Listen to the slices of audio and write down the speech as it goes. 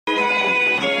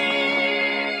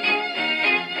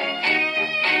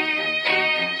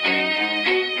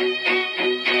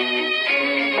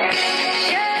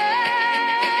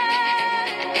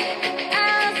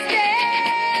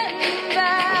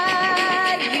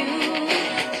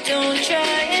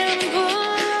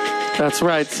That's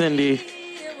right, Cindy.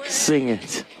 Sing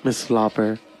it, Miss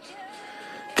Lauper.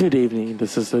 Good evening.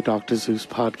 This is the Dr. Zeus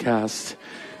podcast.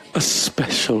 A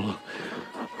special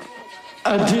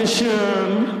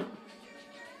edition.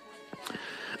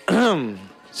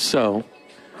 So,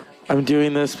 I'm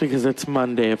doing this because it's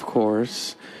Monday, of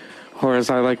course. Or as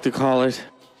I like to call it,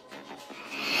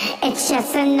 it's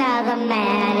just another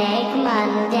manic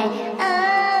Monday.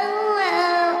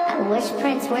 Oh, I wish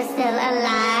Prince were still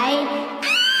alive.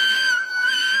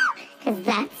 Because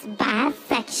that's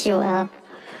bisexual.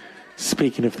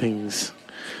 Speaking of things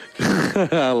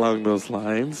along those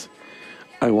lines,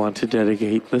 I want to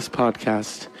dedicate this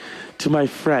podcast to my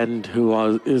friend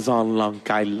who is on Long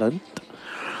Island.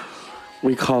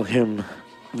 We call him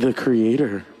the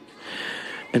Creator.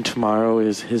 And tomorrow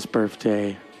is his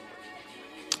birthday.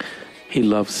 He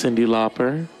loves Cyndi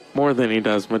Lauper more than he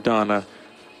does Madonna.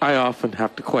 I often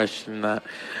have to question that.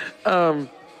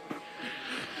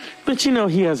 But you know,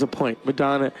 he has a point.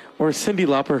 Madonna, or Cyndi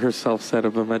Lauper herself said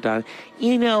about Madonna,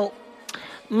 you know,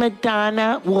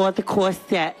 Madonna wore the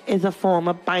corset as a form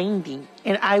of binding.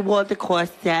 And I wore the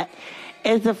corset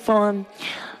as a form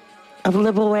of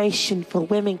liberation for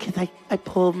women because I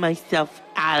pulled myself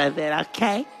out of it,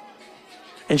 okay?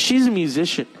 And she's a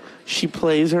musician. She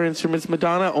plays her instruments.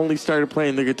 Madonna only started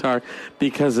playing the guitar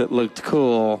because it looked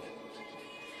cool.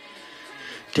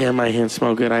 Damn, my hands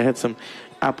smell good. I had some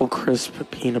apple crisp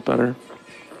peanut butter.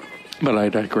 But I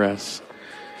digress.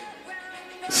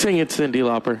 Sing it, Cyndi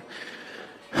Lauper.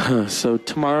 So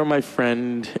tomorrow my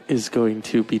friend is going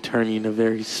to be turning a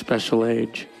very special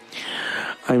age.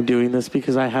 I'm doing this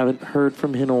because I haven't heard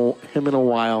from him in a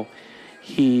while.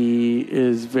 He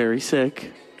is very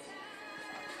sick.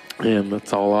 And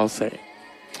that's all I'll say.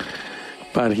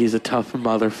 But he's a tough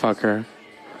motherfucker.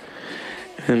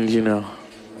 And, you know,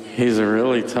 he's a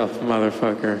really tough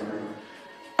motherfucker.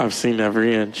 I've seen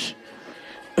every inch.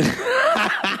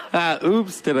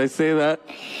 Oops, did I say that?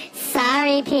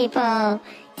 Sorry, people.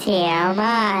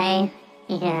 TMI.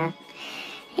 Yeah.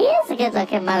 He is a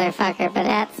good-looking motherfucker, but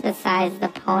that's besides the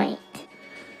point.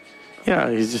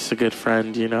 Yeah, he's just a good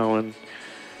friend, you know, and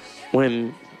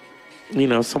when, you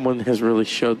know, someone has really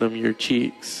showed them their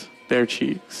cheeks,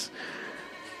 you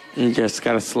just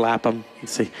gotta slap them and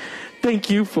say, thank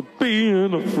you for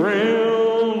being a friend.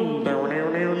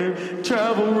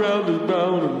 Travel round and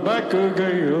round and back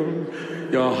again.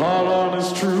 Your heart on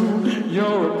is true.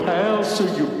 You're a pal, so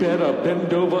you better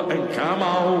bend over and come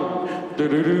on.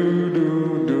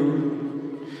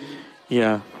 Do-do-do-do-do.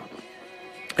 Yeah.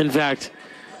 In fact,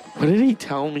 what did he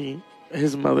tell me?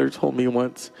 His mother told me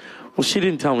once. Well, she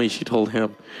didn't tell me. She told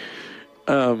him.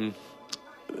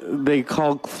 They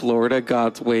call Florida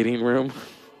God's waiting room.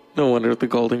 No wonder the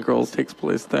Golden Girls takes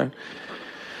place there.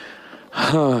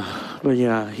 But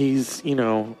yeah, he's, you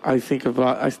know, I think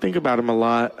about him a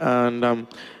lot, and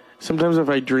sometimes if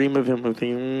I dream of him, I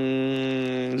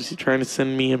think, is he trying to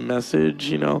send me a message?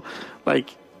 You know,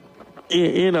 like,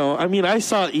 you know, I mean, I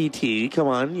saw E.T. Come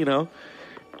on, you know,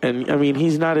 and I mean,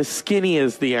 he's not as skinny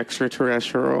as the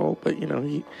extraterrestrial, but you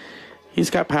know, he's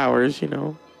got powers, you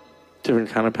know, different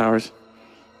kind of powers.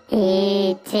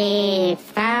 E.T.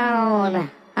 found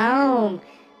home,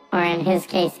 or in his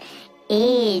case,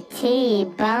 E.T.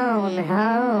 bone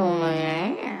home.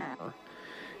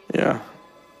 Yeah.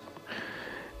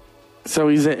 So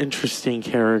he's an interesting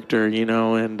character, you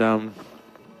know, and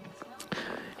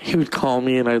he would call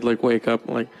me and I'd like wake up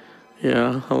like,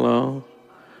 yeah, hello,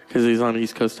 because he's on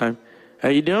East Coast time. How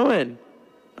you doing?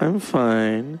 I'm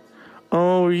fine.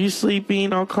 Oh, are you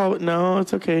sleeping? I'll call it. No,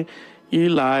 it's okay. You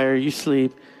liar. You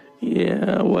sleep.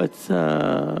 Yeah, what's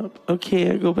up? Okay,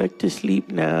 I go back to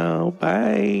sleep now.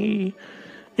 Bye.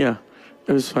 Yeah,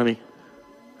 it was funny.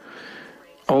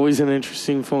 Always an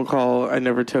interesting phone call. I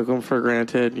never took him for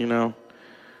granted, you know.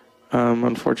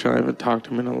 Unfortunately, I haven't talked to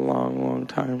him in a long, long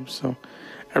time. So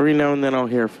every now and then I'll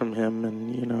hear from him,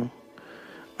 and, you know,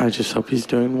 I just hope he's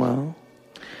doing well.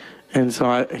 And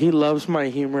so he loves my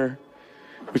humor,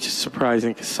 which is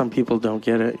surprising because some people don't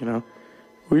get it, you know.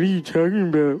 What are you talking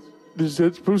about? Is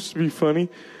that supposed to be funny?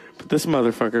 But this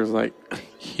motherfucker is like,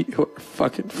 you are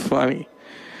fucking funny.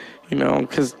 You know,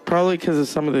 probably because of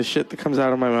some of the shit that comes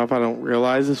out of my mouth I don't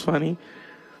realize is funny.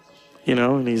 You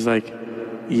know, and he's like,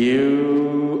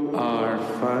 you are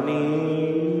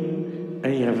funny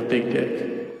and you have a big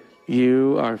dick.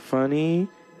 You are funny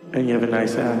and you have a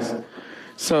nice ass.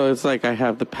 So it's like I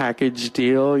have the package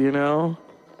deal, you know.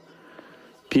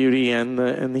 Beauty and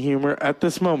the humor. At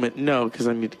this moment, no, because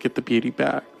I need to get the beauty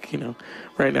back, you know.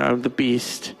 Right now I'm the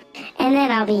beast. And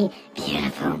then I'll be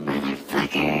beautiful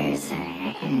motherfuckers.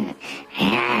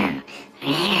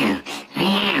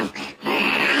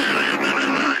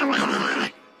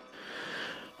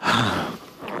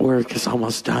 work is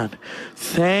almost done.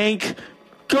 Thank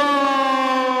God!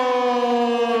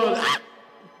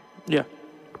 Yeah.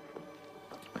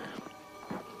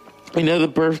 You know, the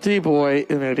birthday boy,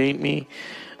 and it ain't me,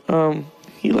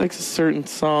 he likes a certain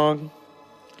song.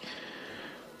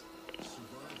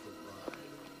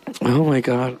 Oh my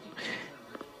God.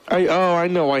 I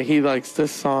know why he likes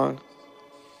this song.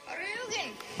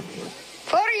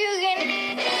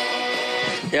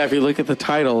 Yeah, if you look at the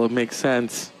title, it makes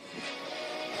sense.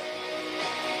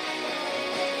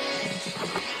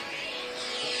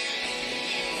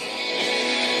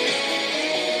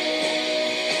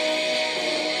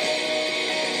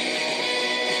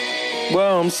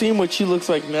 Well, I'm seeing what she looks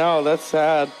like now. That's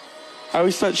sad. I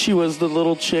always thought she was the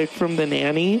little chick from The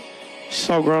Nanny. She's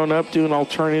all grown up doing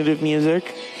alternative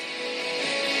music.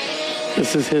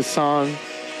 This is his song.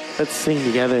 Let's sing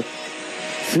together.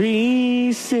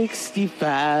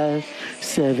 365,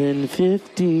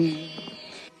 750.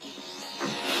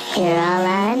 You're all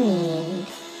I need.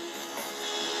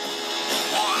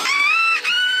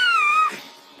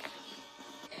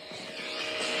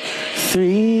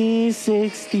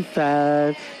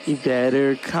 $365, you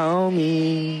better call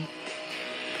me.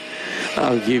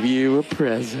 I'll give you a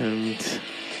present.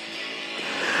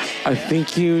 I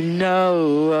think you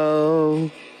know.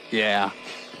 Yeah.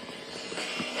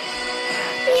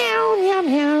 Meow, meow,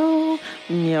 meow.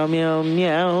 Meow, meow,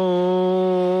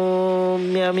 meow.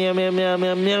 Meow, meow, meow,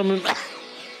 meow, meow, meow.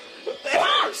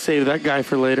 Save that guy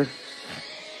for later.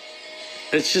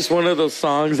 It's just one of those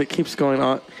songs that keeps going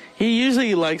on. He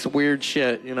usually likes weird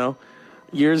shit, you know.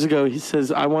 Years ago, he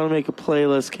says, I want to make a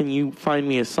playlist. Can you find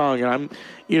me a song? And I'm,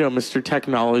 Mr.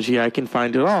 Technology. I can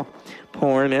find it all.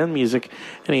 Porn and music.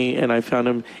 And I found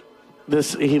him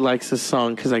he likes this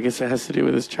song because I guess it has to do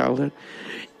with his childhood.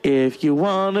 If you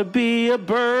want to be a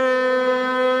bird,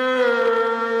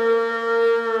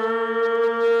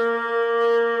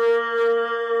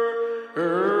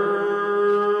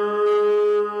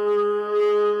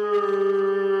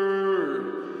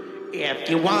 if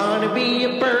you want to be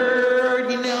a bird,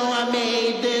 I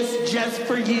made this just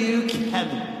for you,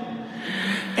 Kevin.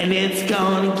 And it's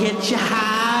gonna get you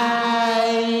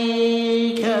high,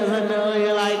 'cause I know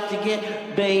you like to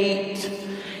get bait.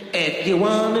 If you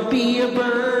want to be a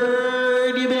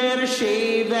bird, you better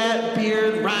shave that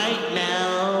beard right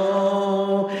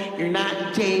now. You're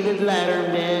not David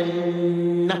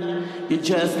Letterman, you're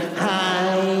just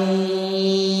high.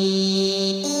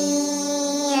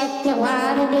 If you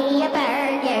want to be a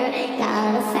bird, you're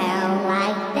gonna sound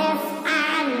like this, I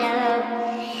know.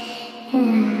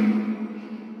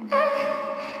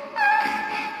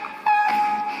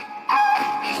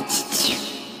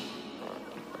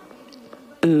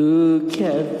 Ooh,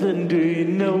 Kevin, do you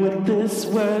know what this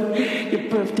word? Your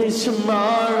birthday's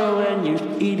tomorrow and you're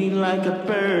eating like a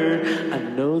bird. I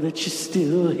know that you're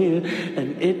still here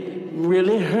and it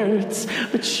really hurts,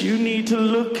 but you need to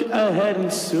look ahead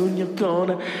and soon you're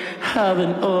gonna have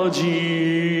an orgy.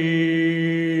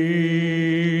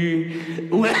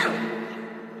 Well,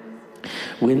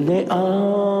 when they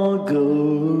all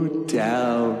go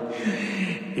down,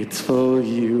 it's for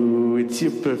you, it's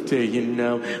your birthday,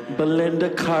 Belinda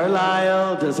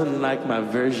Carlisle doesn't like my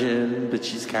version, but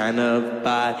she's kind of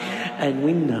bi, and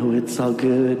we know it's all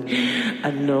good.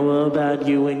 I know about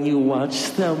you when you watch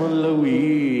Thelma and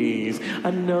Louise.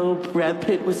 I know Brad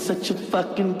Pitt was such a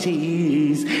fucking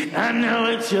tease. I know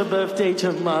it's your birthday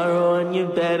tomorrow and you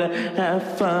better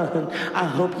have fun. I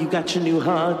hope you got your new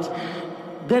heart.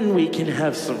 Then we can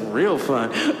have some real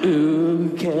fun. Ooh,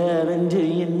 Kevin, do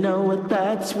you know what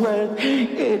that's worth?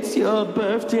 It's your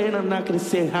birthday, and I'm not gonna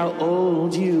say how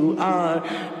old you are.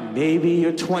 Maybe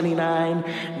you're 29,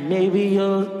 maybe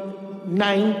you're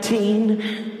 19.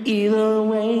 Either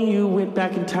way, you went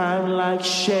back in time like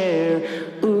Cher.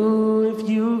 Ooh, if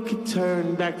you could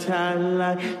turn back time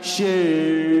like Cher.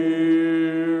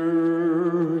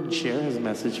 Cher has a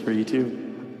message for you, too.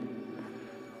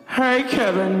 Hi,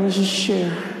 Kevin, this is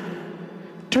Cher.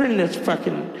 Turn this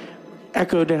fucking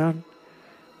echo down.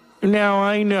 Now,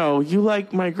 I know you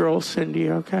like my girl Cindy,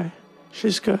 okay?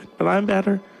 She's good, but I'm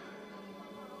better.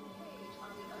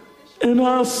 And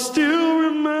I still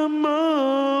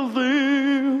remember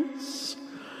this.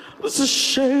 This is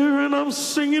Cher and I'm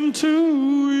singing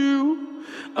to you.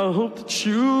 I hope that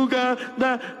you got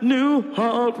that new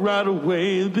heart right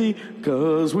away,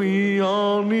 because we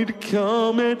all need to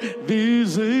come and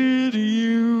visit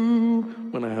you.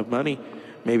 When I have money,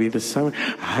 maybe this summer.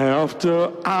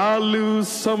 After I lose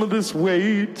some of this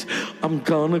weight, I'm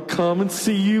gonna come and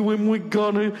see you and we're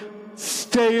gonna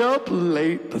stay up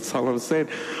late. That's all I'm saying.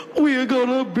 We're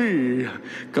gonna be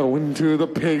going to the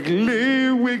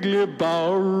Piggly Wiggly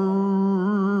bar.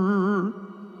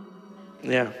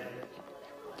 Yeah.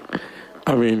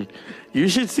 I mean, you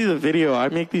should see the video. I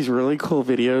make these really cool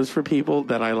videos for people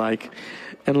that I like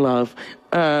and love.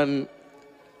 And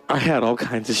I had all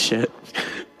kinds of shit.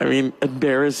 I mean,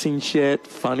 embarrassing shit,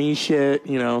 funny shit,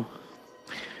 you know.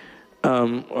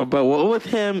 But with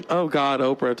him, oh God,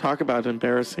 Oprah, talk about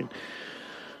embarrassing.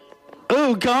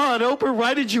 Oh God, Oprah,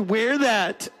 why did you wear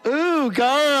that? Oh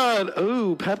God,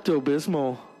 oh,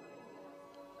 Pepto-Bismol.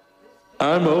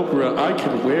 I'm Oprah, I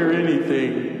can wear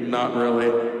anything. Not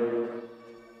really.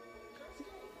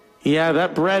 Yeah,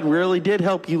 that bread really did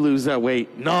help you lose that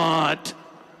weight. Not.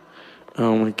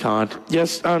 Oh my God.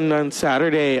 Yes, on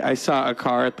Saturday, I saw a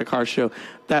car at the car show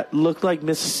that looked like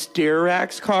Miss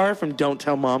Sterak's car from Don't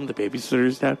Tell Mom, the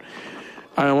babysitter's dad.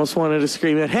 I almost wanted to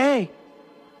scream at, hey,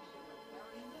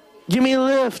 give me a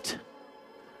lift.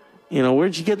 You know,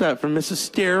 where'd you get that? From Mrs.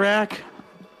 Sterak?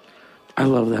 I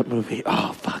love that movie.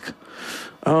 Oh, fuck.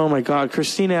 Oh my God.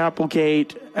 Christina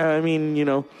Applegate. I mean, you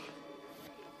know,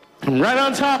 I'm right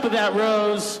on top of that,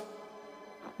 Rose.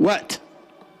 What?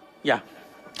 Yeah.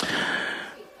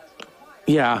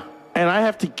 Yeah. And I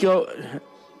have to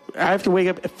wake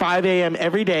up at 5 a.m.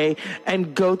 every day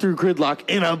and go through gridlock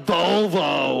in a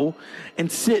Volvo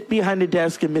and sit behind a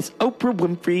desk and miss Oprah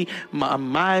Winfrey on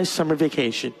my summer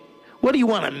vacation. What do you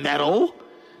want, a medal?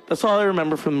 That's all I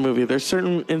remember from the movie. There's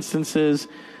certain instances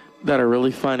that are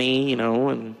really funny, you know,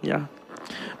 and yeah.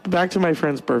 But back to my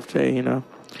friend's birthday, you know.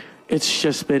 It's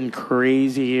just been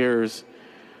crazy years.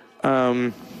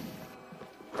 You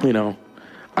know,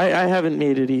 I haven't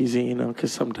made it easy, you know,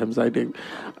 because sometimes I do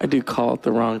call at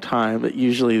the wrong time, but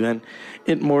usually then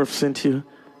it morphs into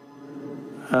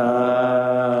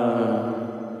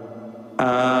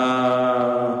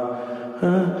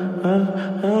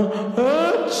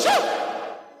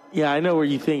yeah, I know where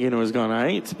you thinking it was going. I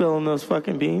ain't spilling those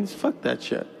fucking beans. Fuck that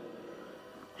shit.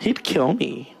 He'd kill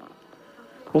me.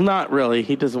 Well, not really.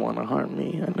 He doesn't want to harm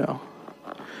me.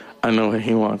 I know what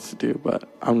he wants to do, but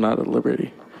I'm not at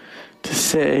liberty to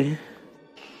say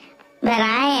that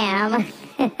I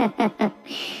am.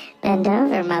 Bend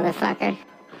over, motherfucker.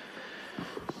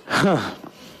 Huh.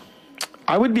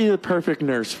 I would be the perfect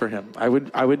nurse for him. I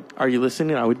would, are you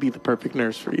listening? I would be the perfect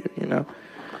nurse for you, you know?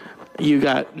 You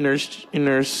got nurse,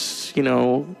 you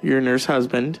know, your nurse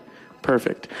husband.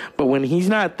 Perfect. But when he's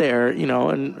not there, you know,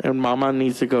 and mama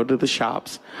needs to go to the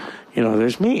shops, you know,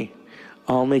 there's me.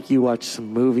 I'll make you watch some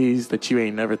movies that you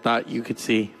ain't never thought you could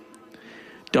see.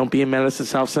 Don't be a menace to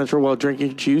South Central while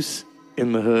drinking juice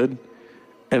in the hood.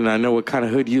 And I know what kind of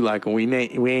hood you like, and we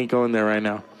ain't going there right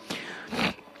now.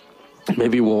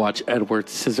 Maybe we'll watch Edward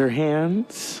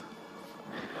Scissorhands,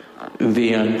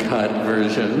 the uncut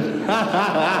version.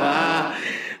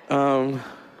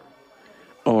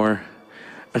 Or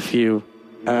a few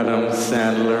Adam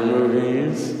Sandler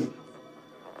movies.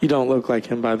 You don't look like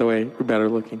him, by the way. You're better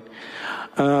looking.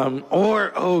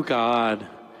 Or, oh God.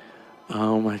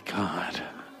 Oh my God.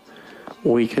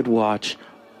 We could watch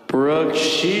Brooke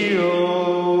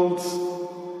Shields.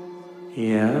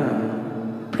 Yeah.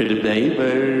 Pretty baby.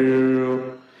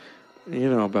 You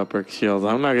know about Brooke Shields.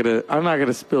 I'm not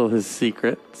gonna spill his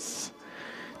secrets.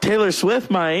 Taylor Swift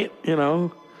might, you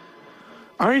know.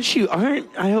 I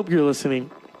hope you're listening.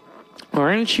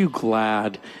 Aren't you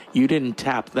glad you didn't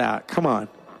tap that? Come on.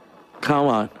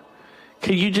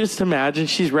 Could you just imagine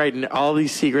she's writing all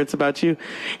these secrets about you?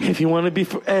 If you want to be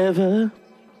forever.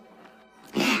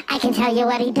 I can tell you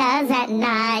what he does at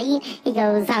night. He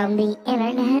goes on the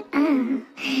internet, and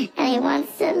he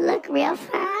wants to look real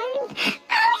fine.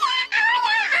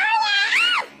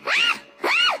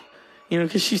 You know,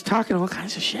 because she's talking all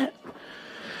kinds of shit.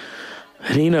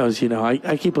 And he knows, you know,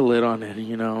 I keep a lid on it,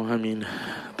 you know. I mean,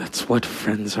 that's what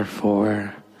friends are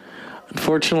for.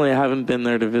 Unfortunately, I haven't been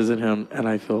there to visit him, and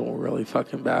I feel really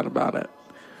fucking bad about it,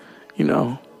 you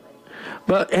know.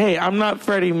 But, hey, I'm not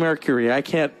Freddie Mercury. I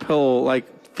can't pull,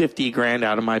 like, 50 grand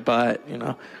out of my butt, you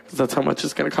know, because that's how much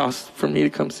it's going to cost for me to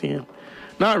come see him.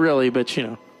 Not really, but, you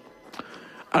know.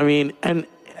 I mean, and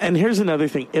here's another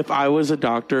thing. If I was a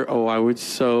doctor,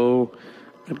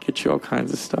 I'd get you all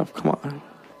kinds of stuff. Come on.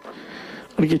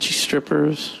 I'd get you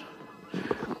strippers.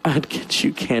 I'd get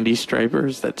you candy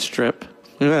stripers that strip.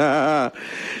 That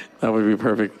would be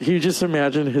perfect. Can you just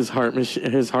imagine his heart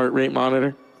rate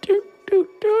monitor?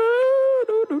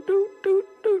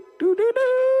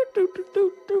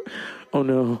 Oh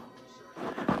no.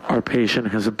 Our patient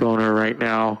has a boner right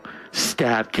now.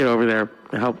 Stat, get over there.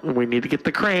 Help. We need to get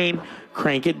the crane.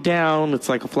 Crank it down. It's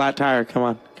like a flat tire. Come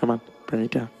on. Bring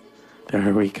it down.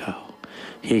 There we go.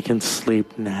 He can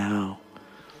sleep now.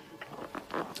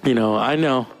 You know, I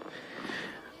know.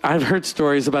 I've heard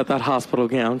stories about that hospital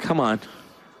gown. Come on.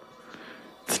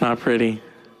 It's not pretty.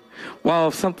 Well,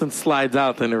 if something slides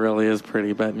out, then it really is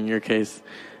pretty. But in your case,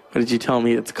 what did you tell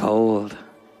me? It's cold.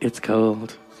 It's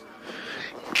cold.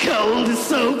 Cold is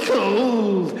so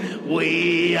cold.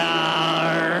 We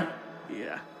are.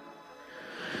 Yeah.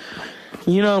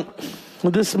 You know,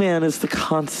 this man is the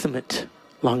consummate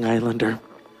Long Islander.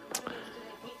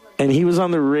 And he was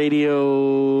on the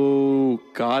radio,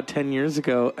 10 years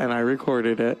ago, and I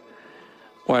recorded it.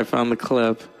 Well, I found the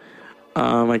clip.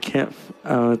 I can't,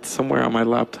 it's somewhere on my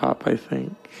laptop, I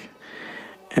think.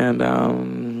 And,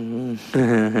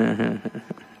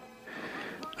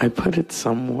 I put it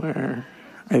somewhere,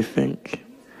 I think.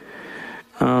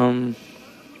 It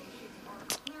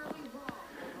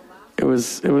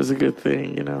was a good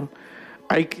thing, you know.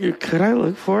 Could I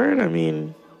look for it? I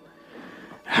mean,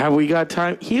 have we got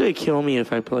time? He would kill me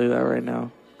if I play that right now.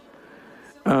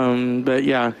 But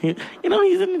yeah, he's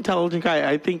an intelligent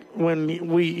guy. I think when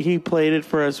he played it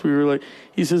for us, we were like,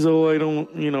 he says, "Oh, I don't,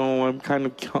 I'm kind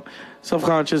of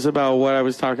self-conscious about what I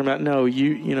was talking about." No,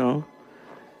 he's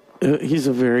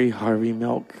a very Harvey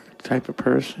Milk type of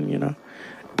person,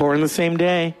 born the same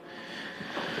day.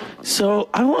 So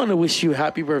I want to wish you a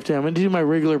happy birthday. I'm going to do my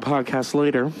regular podcast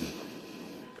later,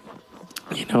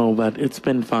 but it's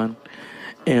been fun.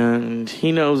 And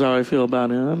he knows how I feel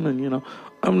about him. And,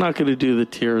 I'm not going to do the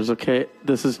tears, okay?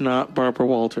 This is not Barbara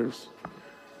Walters.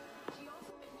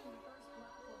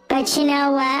 But you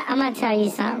know what? I'm going to tell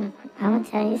you something.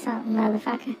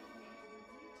 Motherfucker.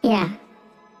 Yeah.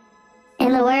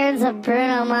 In the words of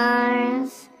Bruno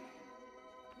Mars,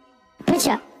 put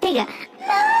your finger.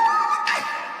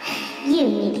 You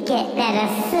need to get better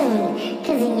soon,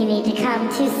 because you need to come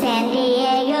to San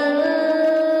Diego.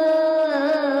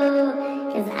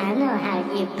 Because I know how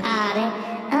you party.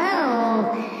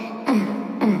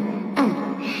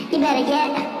 You better get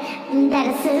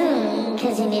better soon,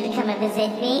 because you need to come and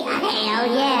visit me. Hell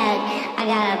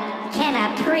yeah. Can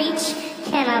I preach?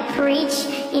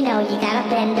 You gotta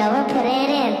bend over, put it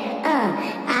in.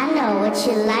 I know what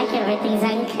you like, everything's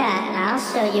uncut, and I'll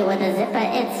show you with a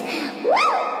zipper. It's,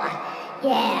 woo!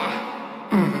 Yeah.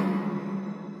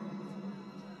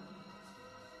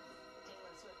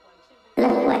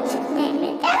 Look what you name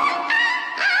it.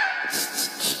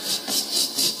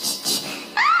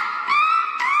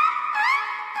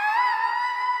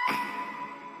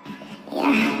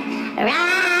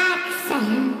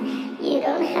 Roxanne, you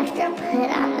don't have to put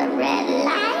on the red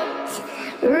light.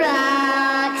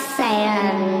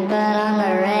 Roxanne, put on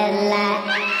the red light.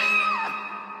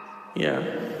 Yeah.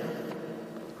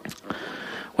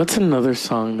 What's another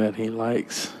song that he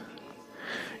likes?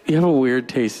 You have a weird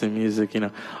taste in music,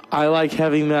 I like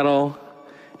heavy metal.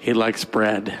 He likes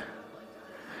bread.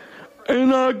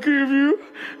 And I'll give you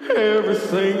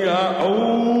everything I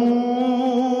own.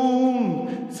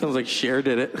 Sounds like Cher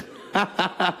did it.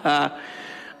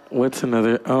 What's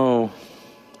another? Oh.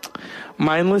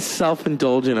 Mindless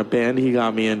Self-Indulgent, a band he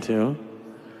got me into.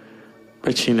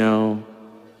 But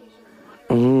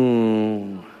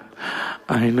ooh,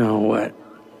 I know what.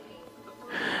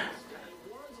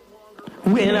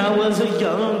 When I was a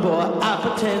young boy, I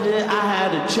pretended I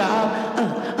had a job.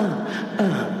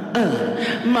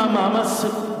 My mama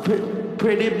said,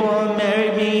 pretty boy,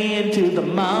 married me into the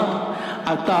mob.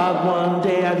 I thought one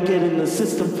day I'd get in the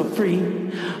system for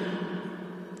free.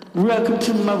 Welcome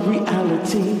to my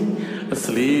reality. I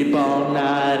sleep all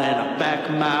night and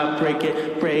I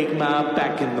break my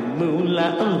back in the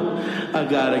moonlight. I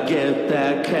gotta get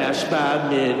that cash by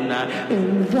midnight.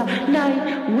 In the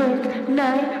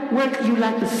night work, you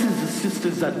like the Scissor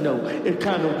Sisters, I know. It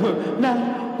kind of work,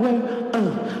 night work,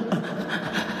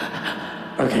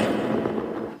 Okay.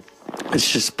 It's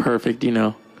just perfect,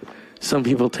 Some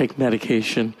people take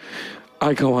medication.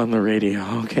 I go on the radio,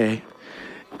 okay?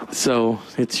 So,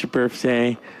 it's your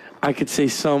birthday. I could say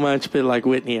so much, but like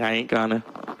Whitney, I ain't gonna.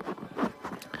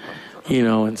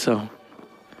 And so.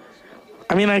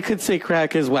 I mean, I could say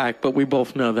crack is whack, but we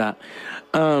both know that.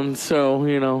 So,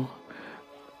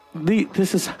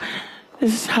 this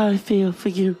is how I feel for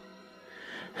you.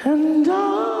 And I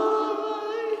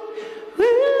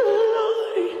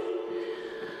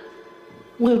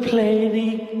will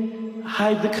play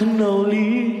hide the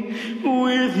cannoli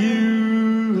with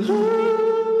you.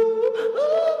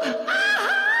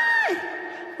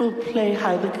 We'll play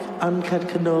hide the uncut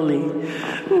cannoli with you.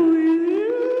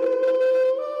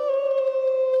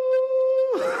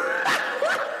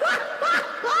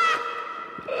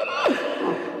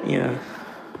 Yeah.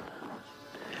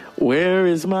 Where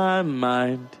is my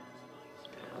mind?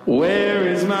 Where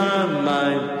is my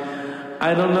mind?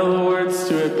 I don't know the words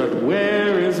to it, but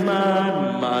where is my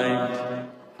mind?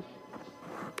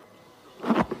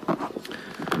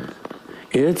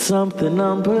 It's something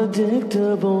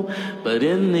unpredictable, but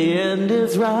in the end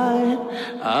it's right.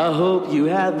 I hope you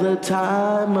had the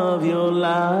time of your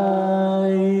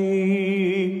life.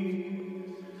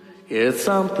 It's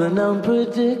something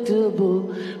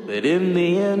unpredictable, but in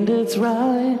the end it's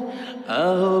right. I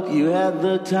hope you had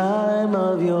the time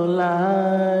of your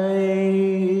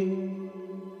life.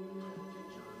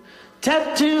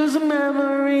 Tattoos and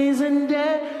memories and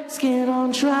dead skin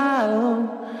on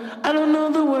trial. I don't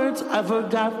know the words, I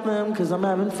forgot them cause I'm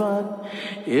having fun.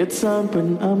 It's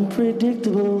something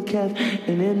unpredictable, Kath,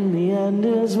 and in the end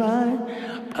is right.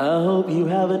 I hope you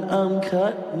have an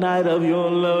uncut night of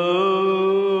your love.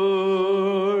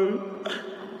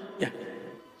 Yeah.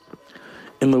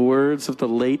 In the words of the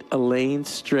late Elaine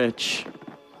Stritch,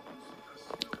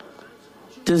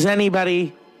 does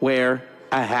anybody wear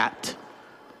a hat?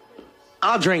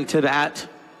 I'll drink to that.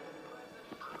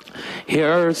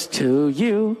 Here's to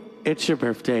you. It's your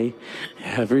birthday.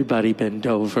 Everybody bend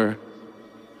over.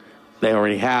 They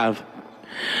already have.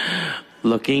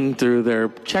 Looking through their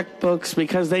checkbooks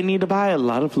because they need to buy a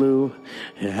lot of glue.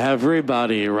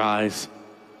 Everybody rise.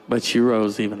 But you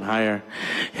rose even higher.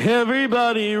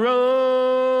 Everybody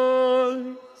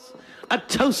rose. A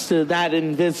toast to that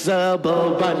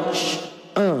invisible bunch.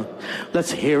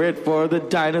 Let's hear it for the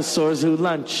dinosaurs who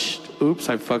lunched. Oops,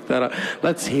 I fucked that up.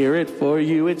 Let's hear it for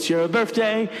you. It's your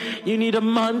birthday. You need a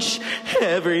munch.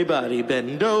 Everybody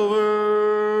bend over.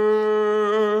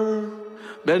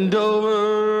 Bend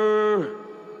over.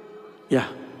 Yeah.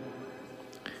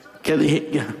 Get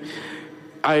you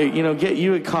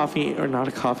a coffee, or not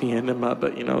a coffee enema,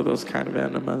 but those kind of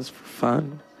enemas for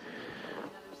fun.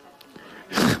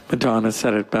 Madonna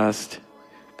said it best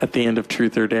at the end of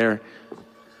Truth or Dare.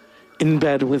 In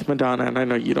bed with Madonna, and I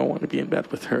know you don't want to be in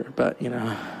bed with her, but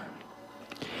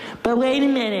But wait a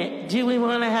minute, do we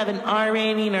want to have an R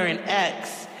rating or an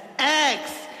X?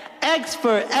 X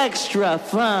for extra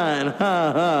fun,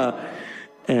 ha ha.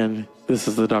 And this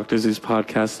is the Dr. Zeus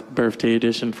podcast birthday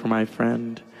edition for my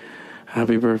friend.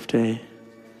 Happy birthday.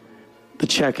 The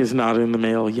check is not in the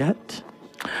mail yet.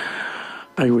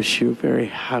 I wish you a very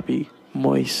happy,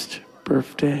 moist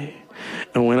birthday.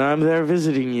 And when I'm there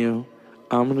visiting you,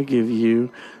 I'm going to give you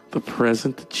the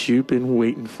present that you've been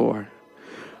waiting for.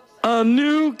 A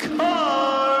new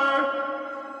car!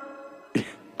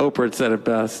 Oprah said it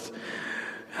best.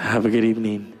 Have a good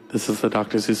evening. This is the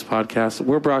Dr. Zeus podcast.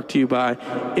 We're brought to you by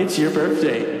It's Your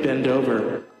Birthday. Bend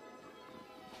over.